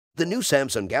The new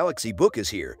Samsung Galaxy Book is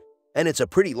here, and it's a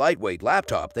pretty lightweight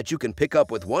laptop that you can pick up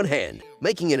with one hand,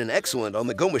 making it an excellent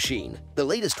on-the-go machine. The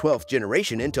latest 12th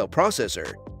generation Intel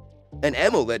processor, an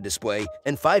AMOLED display,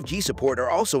 and 5G support are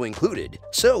also included.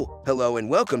 So, hello and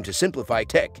welcome to Simplify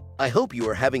Tech. I hope you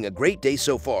are having a great day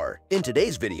so far. In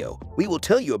today's video, we will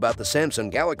tell you about the Samsung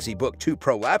Galaxy Book2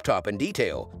 Pro laptop in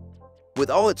detail, with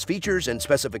all its features and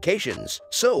specifications.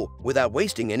 So, without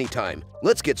wasting any time,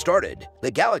 let's get started.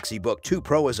 The Galaxy Book2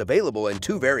 Pro is available in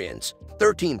two variants,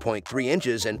 13.3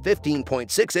 inches and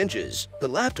 15.6 inches. The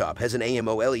laptop has an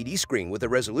AMOLED screen with a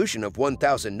resolution of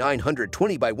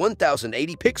 1920 by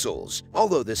 1080 pixels.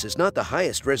 Although this is not the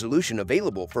highest resolution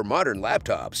available for modern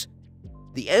laptops,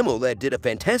 the AMOLED did a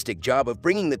fantastic job of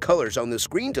bringing the colors on the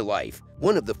screen to life.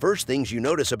 One of the first things you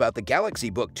notice about the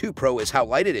Galaxy Book2 Pro is how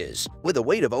light it is. With a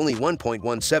weight of only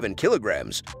 1.17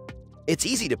 kilograms, it's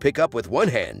easy to pick up with one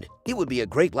hand. It would be a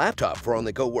great laptop for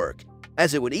on-the-go work,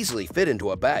 as it would easily fit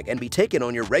into a bag and be taken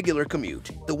on your regular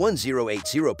commute. The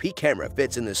 1080p camera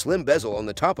fits in the slim bezel on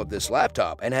the top of this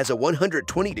laptop and has a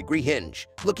 120-degree hinge.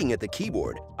 Looking at the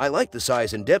keyboard, I like the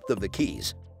size and depth of the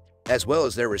keys, as well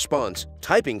as their response.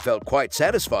 Typing felt quite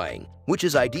satisfying, which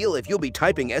is ideal if you'll be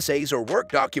typing essays or work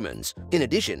documents. In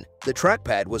addition, the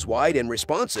trackpad was wide and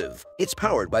responsive. It's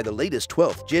powered by the latest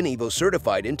 12th Gen Evo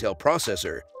certified Intel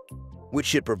processor, which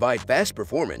should provide fast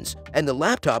performance, and the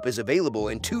laptop is available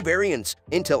in two variants,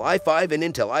 Intel i5 and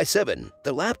Intel i7.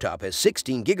 The laptop has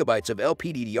 16 GB of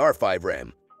LPDDR5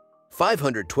 RAM,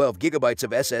 512 GB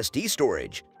of SSD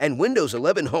storage, and Windows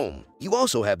 11 Home. You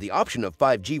also have the option of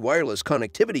 5G wireless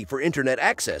connectivity for internet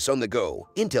access on the go.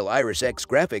 Intel Iris X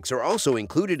graphics are also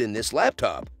included in this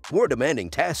laptop. More demanding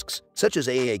tasks, such as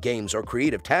AA games or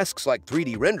creative tasks like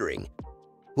 3D rendering,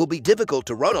 will be difficult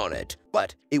to run on it,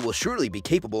 but it will surely be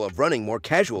capable of running more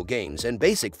casual games and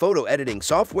basic photo editing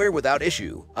software without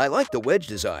issue. I like the wedge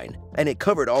design, and it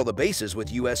covered all the bases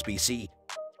with USB-C,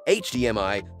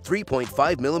 HDMI,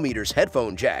 3.5mm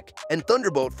headphone jack, and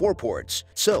Thunderbolt 4 ports.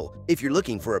 So, if you're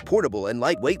looking for a portable and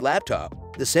lightweight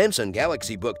laptop, the Samsung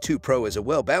Galaxy Book2 Pro is a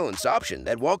well-balanced option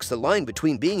that walks the line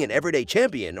between being an everyday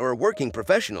champion or a working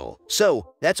professional.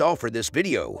 So, that's all for this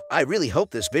video. I really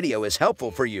hope this video is helpful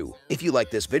for you. If you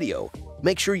like this video,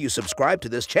 make sure you subscribe to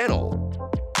this channel.